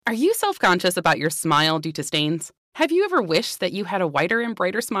Are you self-conscious about your smile due to stains? Have you ever wished that you had a whiter and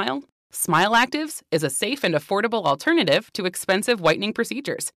brighter smile? Smile Actives is a safe and affordable alternative to expensive whitening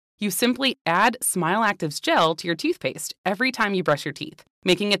procedures. You simply add Smile Actives gel to your toothpaste every time you brush your teeth,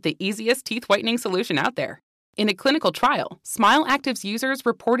 making it the easiest teeth whitening solution out there. In a clinical trial, Smile Actives users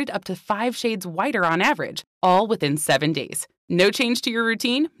reported up to 5 shades whiter on average, all within 7 days. No change to your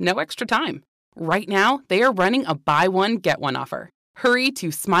routine, no extra time. Right now, they are running a buy one, get one offer. Hurry to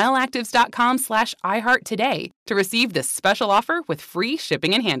smileactives.com/iHeart today to receive this special offer with free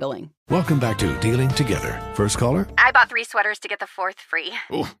shipping and handling. Welcome back to Dealing Together. First caller? I bought 3 sweaters to get the 4th free.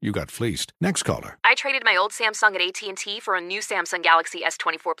 Oh, you got fleeced. Next caller? I traded my old Samsung at AT&T for a new Samsung Galaxy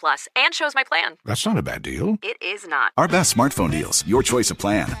S24 Plus and chose my plan. That's not a bad deal. It is not. Our best smartphone deals. Your choice of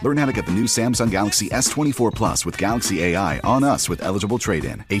plan. Learn how to get the new Samsung Galaxy S24 Plus with Galaxy AI on us with eligible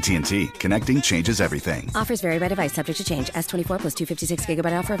trade-in. AT&T. Connecting changes everything. Offers vary by device. Subject to change. S24 plus 256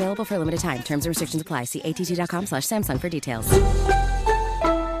 gigabyte offer available for a limited time. Terms and restrictions apply. See att.com/Samsung for details.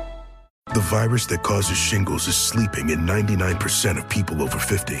 The virus that causes shingles is sleeping in 99% of people over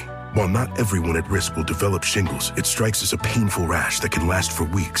 50. While not everyone at risk will develop shingles, it strikes as a painful rash that can last for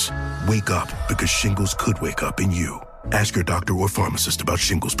weeks. Wake up, because shingles could wake up in you. Ask your doctor or pharmacist about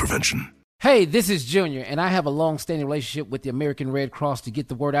shingles prevention. Hey, this is Junior, and I have a long-standing relationship with the American Red Cross to get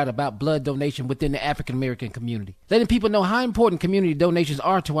the word out about blood donation within the African-American community, letting people know how important community donations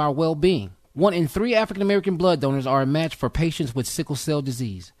are to our well-being. 1 in 3 African-American blood donors are a match for patients with sickle cell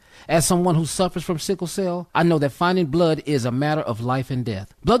disease. As someone who suffers from sickle cell, I know that finding blood is a matter of life and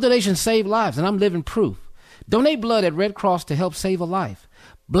death. Blood donations save lives, and I'm living proof. Donate blood at Red Cross to help save a life.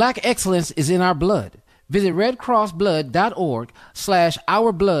 Black excellence is in our blood. Visit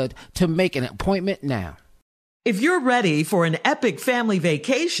redcrossblood.org/ourblood to make an appointment now. If you're ready for an epic family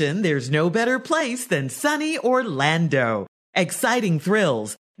vacation, there's no better place than sunny Orlando. Exciting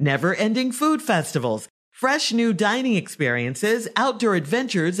thrills, never-ending food festivals, fresh new dining experiences, outdoor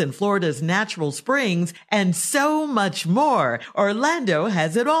adventures in Florida's natural springs, and so much more. Orlando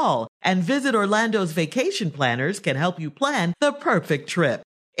has it all. And Visit Orlando's vacation planners can help you plan the perfect trip.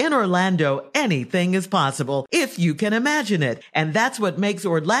 In Orlando, anything is possible if you can imagine it. And that's what makes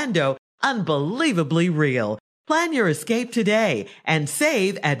Orlando unbelievably real. Plan your escape today and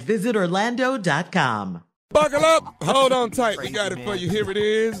save at visitorlando.com. Buckle up. Hold on tight. We got it for you. Here it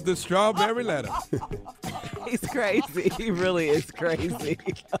is, the strawberry letter. He's crazy. He really is crazy.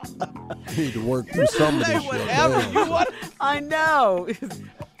 You need to work through some of this whatever shit. you want. I know.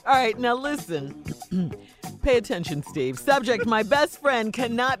 All right, now listen. Pay attention, Steve. Subject, my best friend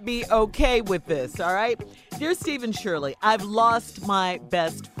cannot be okay with this, all right? Dear Steve and Shirley, I've lost my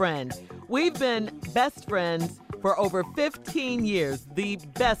best friend. We've been best friends for over 15 years, the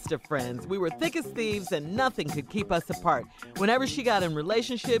best of friends. We were thick as thieves and nothing could keep us apart. Whenever she got in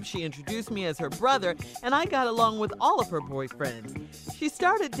relationships, she introduced me as her brother, and I got along with all of her boyfriends. She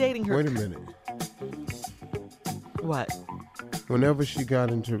started dating her... Wait a minute. What? Whenever she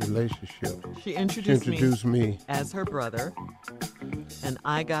got into a relationship, She introduced me as her brother, and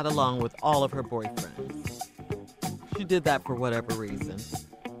I got along with all of her boyfriends. She did that for whatever reason.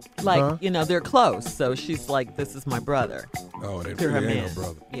 Like, they're close, so she's like, this is my brother. Oh, they To her really ain't man. her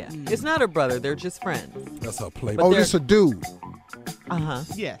brother. Yeah. It's not her brother, they're just friends. That's her play. But Oh, they're- this a dude. Uh-huh.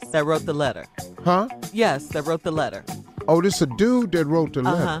 Yes. That wrote the letter. Huh? Yes, that wrote the letter. Oh, this a dude that wrote the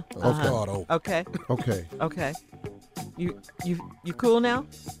letter. Uh-huh. Oh, uh-huh. God. Oh. Okay. Okay. Okay. You cool now?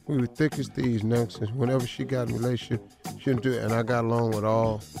 We were thick as thieves now since whenever she got in a relationship, she didn't do it, and I got along with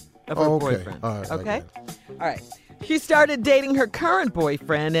all Of her okay. boyfriend. All right. I Okay? got it. All right. She started dating her current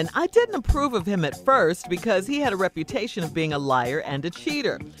boyfriend, and I didn't approve of him at first because he had a reputation of being a liar and a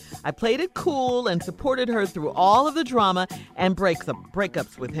cheater. I played it cool and supported her through all of the drama and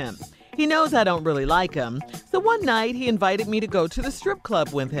breakups with him. He knows I don't really like him, so one night he invited me to go to the strip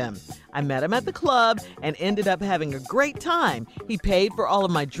club with him. I met him at the club and ended up having a great time. He paid for all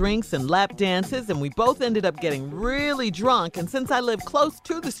of my drinks and lap dances, and we both ended up getting really drunk, and since I live close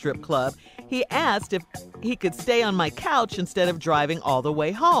to the strip club, he asked if he could stay on my couch instead of driving all the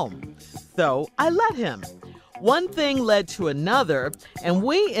way home. So I let him. One thing led to another, and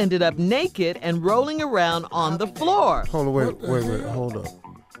we ended up naked and rolling around on the floor. Hold on, wait, hold up.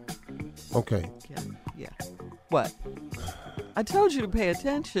 Okay. Yeah. What? I told you to pay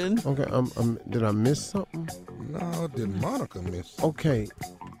attention. Okay, did I miss something? No, did Monica miss? Okay,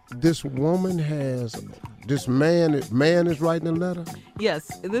 this woman this man is writing a letter?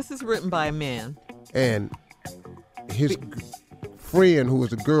 Yes, this is written by a man. And his friend, who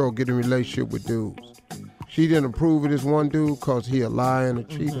was a girl, get in a relationship with dudes. She didn't approve of this one dude because he a liar and a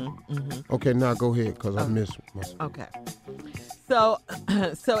cheater? Mm-hmm. Okay, now go ahead because I missed myself. Okay.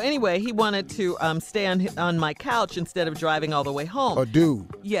 So anyway, he wanted to stay on my couch instead of driving all the way home. A dude.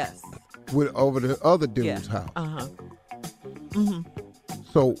 Yes. Over the other dude's house. Uh-huh. Mm-hmm.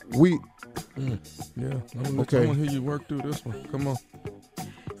 So we... Yeah. I'm Okay. going to hear you work through this one. Come on.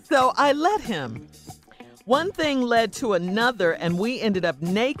 So I let him. One thing led to another, and we ended up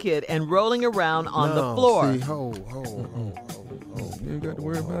naked and rolling around on the floor. See, hold. You ain't got to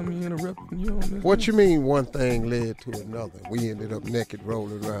worry about me interrupting you on this. What you mean one thing led to another? We ended up naked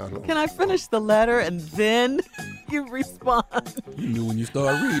rolling around. Can I finish the letter and then you respond? You knew when you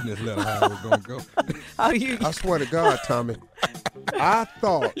started reading this letter how it was going to go. I swear to God, Tommy, I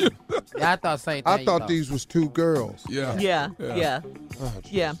thought Yeah, I thought same thing. I thought these was two girls. Yeah. Oh,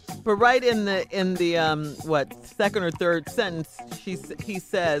 Yeah. But right in the second or third sentence, he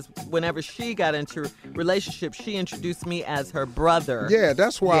says whenever she got into relationship, she introduced me as her brother. Yeah,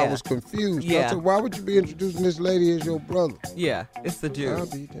 that's why I Yeah. was confused. Yeah. I said, why would you be introducing this lady as your brother? Yeah, it's the dude. I'll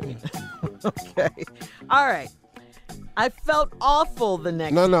be damned. Okay. All right. I felt awful the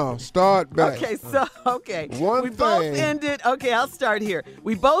next No, start back. Okay. One we thing. both ended. Okay, I'll start here.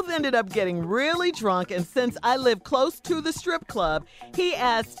 We both ended up getting really drunk, and since I live close to the strip club, he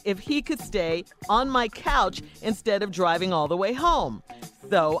asked if he could stay on my couch instead of driving all the way home.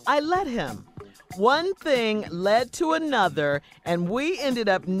 So I let him. One thing led to another, and we ended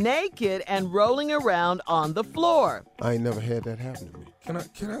up naked and rolling around on the floor. I ain't never had that happen to me.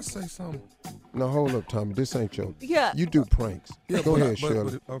 Can I say something? No, hold up, Tommy. This ain't your... Yeah. You do pranks. Yeah, Go but ahead,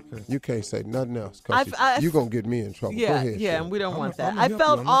 Shirley. okay. You can't say nothing else because you're going to get me in trouble. Go Yeah, ahead, yeah, Shirley. and we don't want that. I'ma I help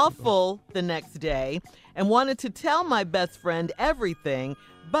felt you. awful the next day and wanted to tell my best friend everything,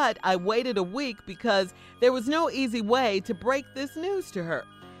 but I waited a week because there was no easy way to break this news to her.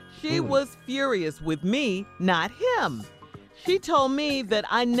 She was furious with me, not him. She told me that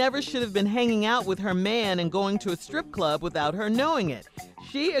I never should have been hanging out with her man and going to a strip club without her knowing it.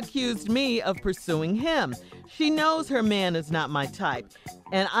 She accused me of pursuing him. She knows her man is not my type.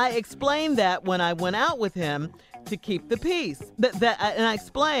 And I explained that when I went out with him to keep the peace. And I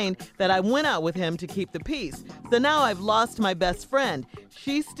explained that I went out with him to keep the peace. So now I've lost my best friend.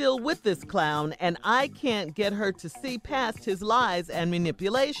 She's still with this clown, and I can't get her to see past his lies and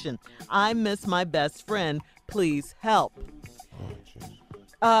manipulation. I miss my best friend. Please help.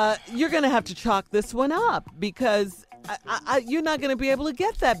 You're going to have to chalk this one up because you're not going to be able to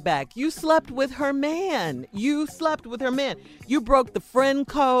get that back. You slept with her man. You broke the friend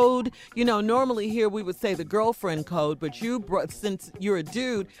code. You know, normally here we would say the girlfriend code, but since you're a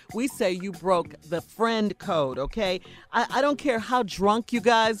dude, we say you broke the friend code, okay? I don't care how drunk you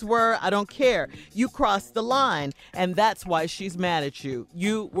guys were. I don't care. You crossed the line, and that's why she's mad at you.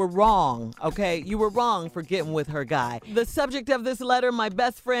 You were wrong, okay? You were wrong for getting with her guy. The subject of this letter, my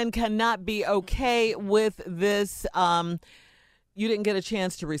best friend cannot be okay with this. You didn't get a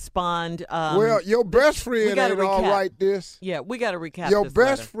chance to respond. Well, your best friend ain't all right this. Yeah, we got to recap Your this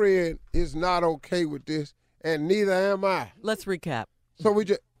best letter. friend is not okay with this, and neither am I. Let's recap. So we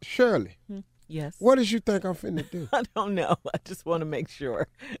just... Shirley. Yes. What did you think I'm finna do? I don't know. I just want to make sure.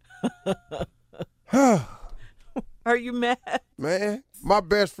 Are you mad? Man, my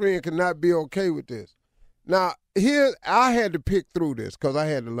best friend could not be okay with this. Now, here, I had to pick through this because I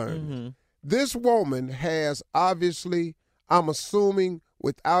had to learn this. This woman has obviously, I'm assuming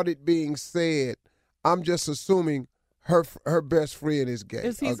without it being said, I'm just assuming her best friend is gay.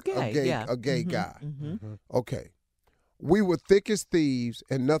 He's gay, yeah. A gay guy. Okay. We were thick as thieves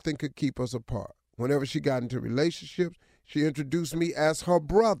and nothing could keep us apart. Whenever she got into relationships, she introduced me as her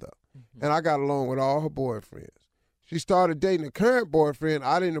brother. And I got along with all her boyfriends. She started dating a current boyfriend.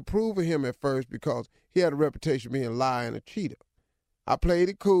 I didn't approve of him at first because he had a reputation of being a liar and a cheater. I played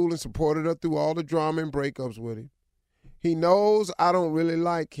it cool and supported her through all the drama and breakups with him. He knows I don't really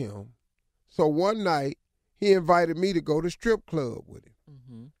like him. So one night, he invited me to go to strip club with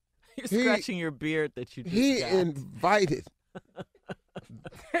him. You're scratching your beard that you just He got. invited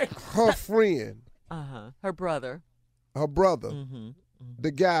her friend, her brother,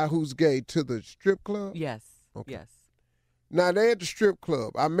 the guy who's gay, to the strip club. Yes. Okay. Yes. Now, they at the strip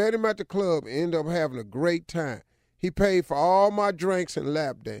club. I met him at the club and ended up having a great time. He paid for all my drinks and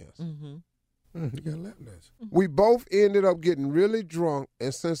lap dance. You got lap dance. We both ended up getting really drunk,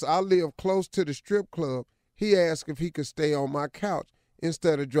 and since I live close to the strip club, he asked if he could stay on my couch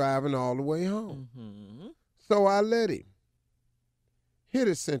instead of driving all the way home. So I let him. Hear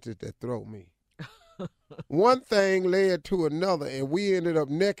the sentence that throw me. One thing led to another, and we ended up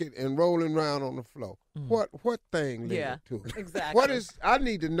naked and rolling around on the floor. What thing led to it? Exactly. What is? I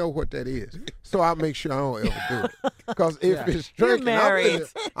need to know what that is, so I make sure I don't ever do it. Because if it's drinking,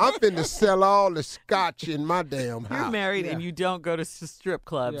 I'm finna sell all the scotch in my damn house. You're married and you don't go to strip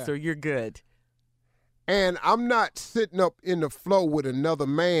clubs, so you're good. And I'm not sitting up in the floor with another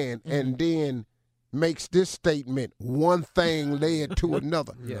man and then makes this statement, one thing led to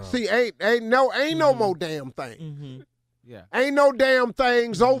another. See, ain't no more damn thing. Ain't no damn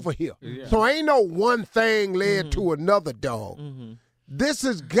things over here. So ain't no one thing led to another, dog. This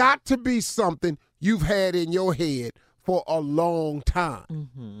has got to be something you've had in your head for a long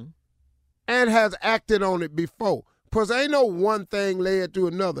time and has acted on it before. Because ain't no one thing led to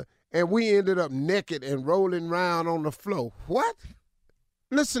another, and we ended up naked and rolling around on the floor. What?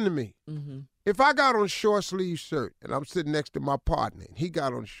 Listen to me. If I got on a short sleeve shirt and I'm sitting next to my partner and he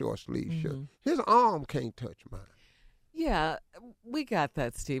got on a short sleeve shirt, his arm can't touch mine. Yeah, we got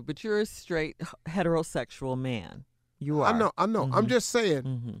that, Steve, but you're a straight heterosexual man. You are. I know. I'm just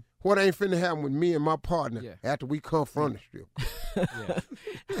saying what ain't finna happen with me and my partner after we come from the strip.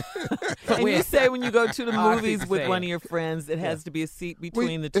 And you say when you go to the movies with one of your friends, it has to be a seat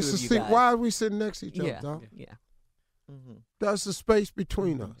between the two of you guys. Why are we sitting next to each other, dog? Yeah. That's the space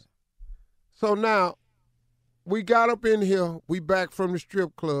between us. So now, we got up in here. We back from the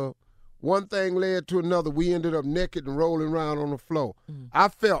strip club. One thing led to another. We ended up naked and rolling around on the floor. I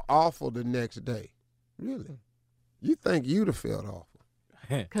felt awful the next day. Really? You think you'd have felt awful?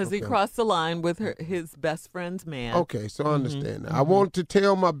 Because he crossed the line with his best friend's man. Okay, so I understand that. I wanted to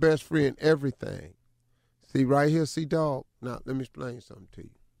tell my best friend everything. See, right here, dog? Now, let me explain something to you.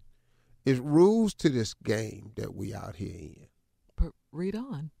 It's rules to this game that we out here in. But read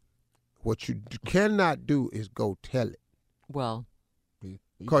on. What you cannot do is go tell it. Well.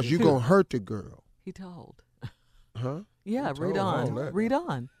 Because you're going to hurt the girl. He told. Huh? Yeah, read on. Read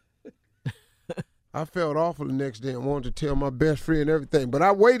on. I felt awful the next day and wanted to tell my best friend everything. But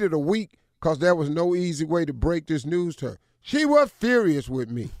I waited a week because there was no easy way to break this news to her. She was furious with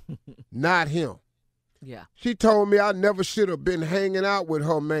me, not him. Yeah. She told me I never should have been hanging out with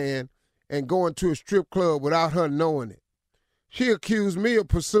her man and going to a strip club without her knowing it. She accused me of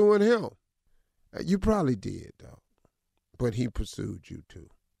pursuing him. You probably did, though. But he pursued you, too.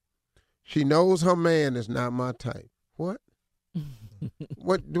 She knows her man is not my type. What?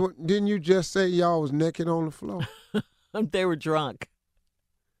 What? Didn't you just say y'all was naked on the floor? They were drunk.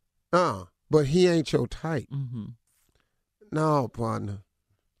 But he ain't your type. No, partner.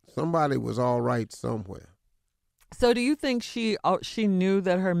 Somebody was all right somewhere. So do you think she knew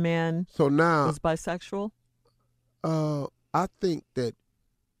that her man was bisexual? I think that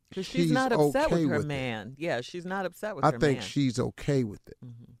she's not upset with her man. Yeah, she's not upset with her man. I think she's okay with it.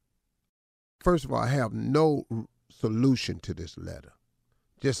 First of all, I have no solution to this letter.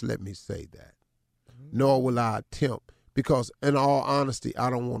 Just let me say that. Nor will I attempt, because in all honesty, I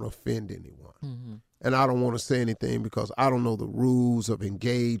don't want to offend anyone. And I don't want to say anything because I don't know the rules of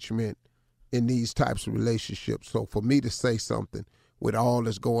engagement in these types of relationships. So for me to say something with all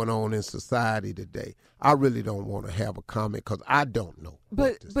that's going on in society today, I really don't want to have a comment because I don't know.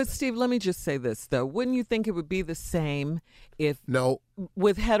 But Steve, let me just say this, though. Wouldn't you think it would be the same if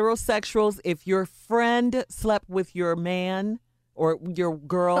with heterosexuals, if your friend slept with your man or your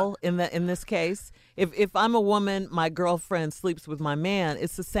girl in this case? If I'm a woman, my girlfriend sleeps with my man,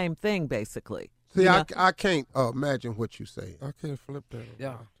 it's the same thing, basically. See, I can't imagine what you say. I can't flip that.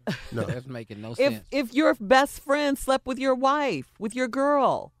 Yeah. No. That's making no sense. If your best friend slept with your wife, with your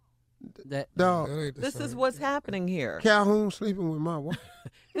girl, Dog, this is what's happening here. Calhoun sleeping with my wife.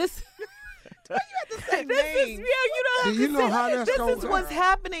 This. You have to say names. Do you know how that's going? This is what's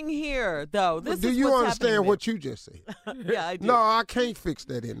happening here, though. Do you understand what you just said? Yeah, I do. No, I can't fix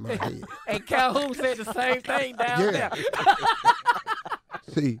that in my head. And Calhoun said the same thing down there.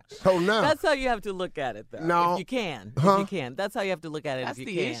 See, so now that's how you have to look at it, though. No, if you can, if you can, that's how you have to look at it. That's if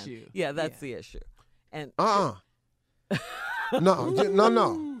you the can. issue. Yeah, that's the issue. And no,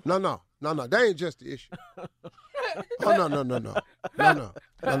 that ain't just the issue.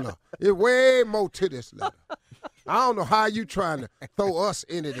 No. It's way more to this letter. I don't know how you trying to throw us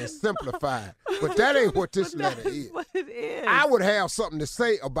in it and simplify it, but that ain't what this letter is. What it is. I would have something to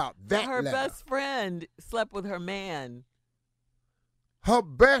say about that her letter. best friend slept with her man. Her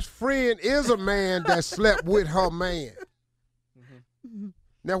best friend is a man that slept with her man.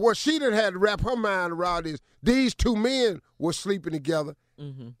 Now, what she done had to wrap her mind around is these two men were sleeping together.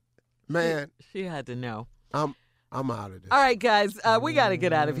 Man. She had to know. I'm out of this. All right, guys, we got to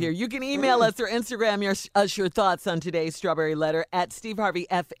get out of here. You can email us or Instagram us your thoughts on today's Strawberry Letter at Steve Harvey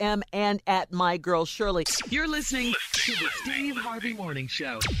FM and at My Girl Shirley. You're listening to the Steve Harvey Morning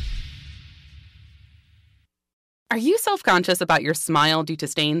Show. Are you self-conscious about your smile due to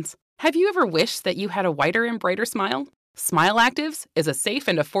stains? Have you ever wished that you had a whiter and brighter smile? Smile Actives is a safe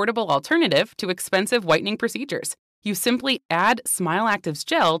and affordable alternative to expensive whitening procedures. You simply add Smile Actives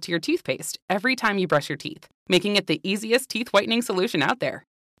gel to your toothpaste every time you brush your teeth, making it the easiest teeth whitening solution out there.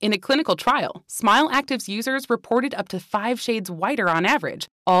 In a clinical trial, Smile Actives users reported up to 5 shades whiter on average,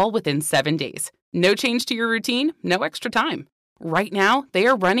 all within 7 days. No change to your routine, no extra time. Right now, they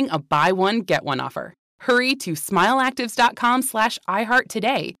are running a buy one, get one offer. Hurry to smileactives.com/iHeart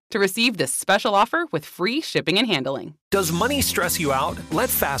today to receive this special offer with free shipping and handling. Does money stress you out? Let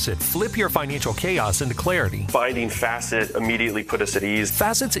Facet flip your financial chaos into clarity. Finding Facet immediately put us at ease.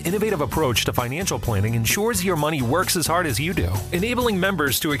 Facet's innovative approach to financial planning ensures your money works as hard as you do, enabling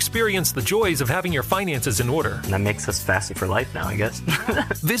members to experience the joys of having your finances in order. And that makes us Facet for life now, I guess.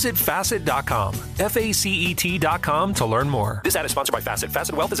 Visit Facet.com, FACET.com to learn more. This ad is sponsored by Facet.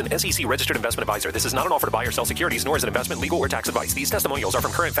 Facet Wealth is an SEC registered investment advisor. This is not an offer to buy or sell securities, nor is it investment, legal, or tax advice. These testimonials are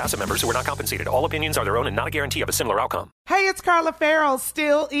from current Facet members who are not compensated. All opinions are their own and not a guarantee of a similar outcome. Hey, it's Carla Farrell,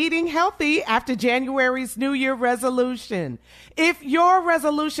 still eating healthy after January's New Year resolution. If your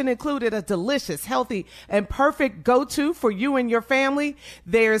resolution included a delicious, healthy, and perfect go-to for you and your family,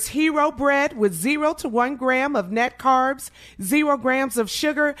 there's Hero Bread with 0 to 1 gram of net carbs, 0 grams of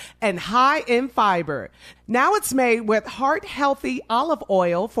sugar, and high in fiber. Now it's made with heart-healthy olive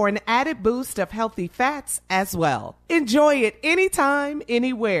oil for an added boost of healthy fats as well. Enjoy it anytime,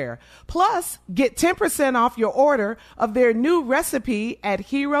 anywhere. Plus, get 10% off your order of their new recipe at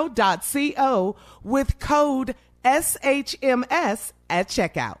hero.co with code SHMS at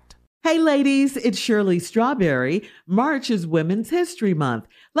checkout. Hey ladies, it's Shirley Strawberry. March is Women's History Month.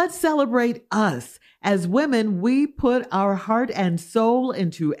 Let's celebrate us. As women, we put our heart and soul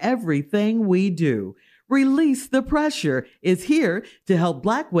into everything we do. Release the Pressure is here to help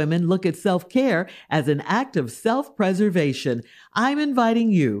Black women look at self-care as an act of self-preservation. I'm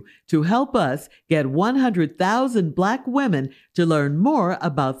inviting you to help us get 100,000 Black women to learn more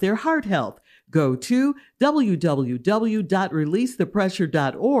about their heart health. Go to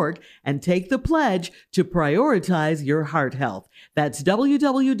www.releasethepressure.org and take the pledge to prioritize your heart health. That's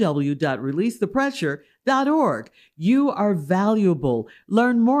www.releasethepressure.org. You are valuable.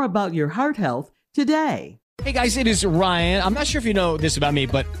 Learn more about your heart health today. Hey guys, it is Ryan. I'm not sure if you know this about me,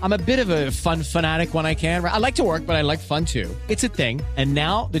 but I'm a bit of a fun fanatic when I can. I like to work, but I like fun too. It's a thing. And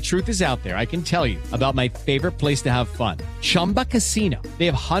now the truth is out there. I can tell you about my favorite place to have fun. Chumba Casino. They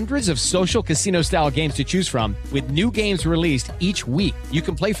have hundreds of social casino style games to choose from with new games released each week. You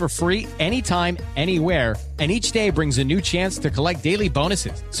can play for free anytime, anywhere. And each day brings a new chance to collect daily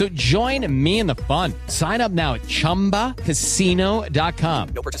bonuses. So join me in the fun. Sign up now at ChumbaCasino.com.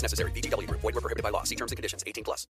 No purchase necessary. VGW Group. Void where prohibited by law. See terms and conditions. 18+.